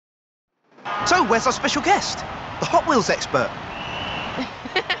So, where's our special guest? The Hot Wheels expert.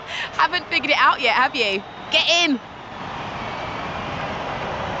 Haven't figured it out yet, have you? Get in!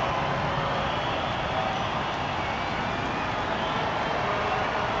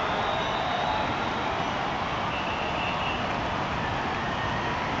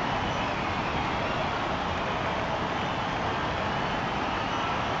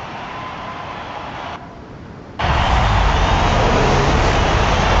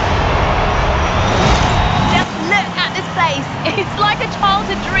 It's like a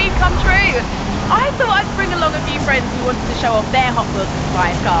childhood dream come true. I thought I'd bring along a few friends who wanted to show off their Hot Wheels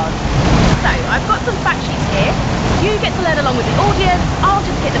inspired cars. So I've got some fact sheets here. You get to learn along with the audience. I'll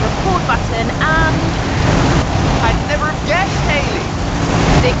just hit the record button and... I'd never have guessed, Hayley.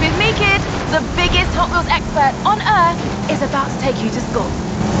 Stick with me, kid. The biggest Hot Wheels expert on Earth is about to take you to school.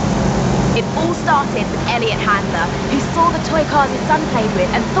 It all started with Elliot Handler, who saw the toy cars his son played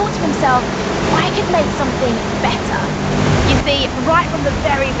with and thought to himself, I could make something better. You see, right from the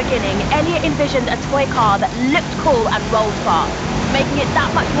very beginning, Elliot envisioned a toy car that looked cool and rolled fast, making it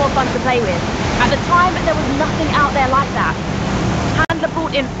that much more fun to play with. At the time, there was nothing out there like that. Handler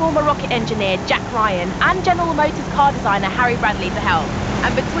brought in former rocket engineer Jack Ryan and General Motors car designer Harry Bradley to help.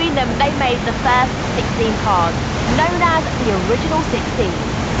 And between them, they made the first 16 cars, known as the original 16.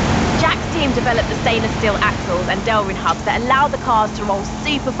 Jack's team developed the stainless steel axles and Delrin hubs that allowed the cars to roll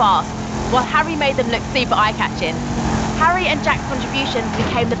super fast, while Harry made them look super eye-catching. Harry and Jack's contributions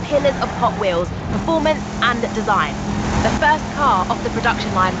became the pillars of Hot Wheels, performance and design. The first car off the production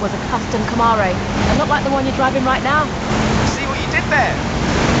line was a custom Camaro, and not like the one you're driving right now. See what you did there?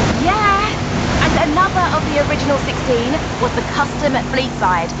 Yeah! And another of the original 16 was the custom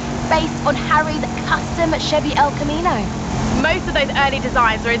Fleetside, based on Harry's custom Chevy El Camino. Most of those early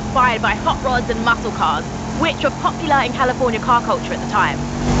designs were inspired by hot rods and muscle cars, which were popular in California car culture at the time.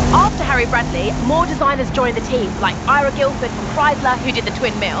 After Harry Bradley, more designers joined the team, like Ira Guilford from Chrysler, who did the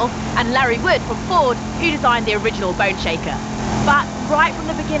Twin Mill, and Larry Wood from Ford, who designed the original Bone Shaker. But right from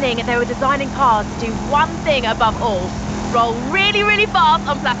the beginning, they were designing cars to do one thing above all: roll really, really fast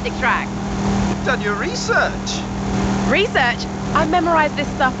on plastic tracks. You've done your research. Research? I memorized this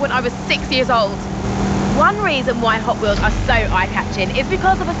stuff when I was 6 years old. One reason why Hot Wheels are so eye-catching is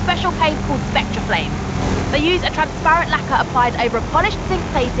because of a special paint called Spectra Flame. They use a transparent lacquer applied over a polished zinc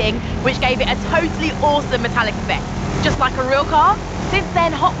plating, which gave it a totally awesome metallic effect. Just like a real car, since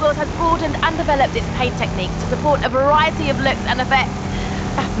then Hot Wheels has broadened and developed its paint techniques to support a variety of looks and effects.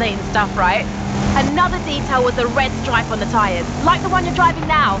 Fascinating stuff, right? Another detail was the red stripe on the tyres, like the one you're driving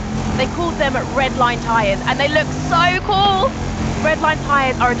now. They called them red line tyres, and they look so cool! Red line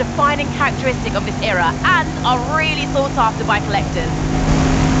tyres are a defining characteristic of this era and are really sought after by collectors.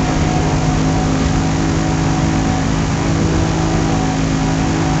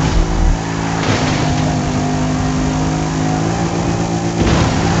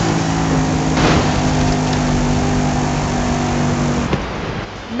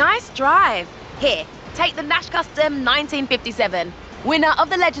 Nice drive. Here, take the Nash Custom 1957, winner of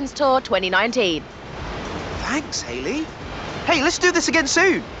the Legends Tour 2019. Thanks, Hayley. Hey, let's do this again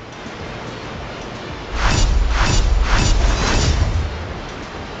soon.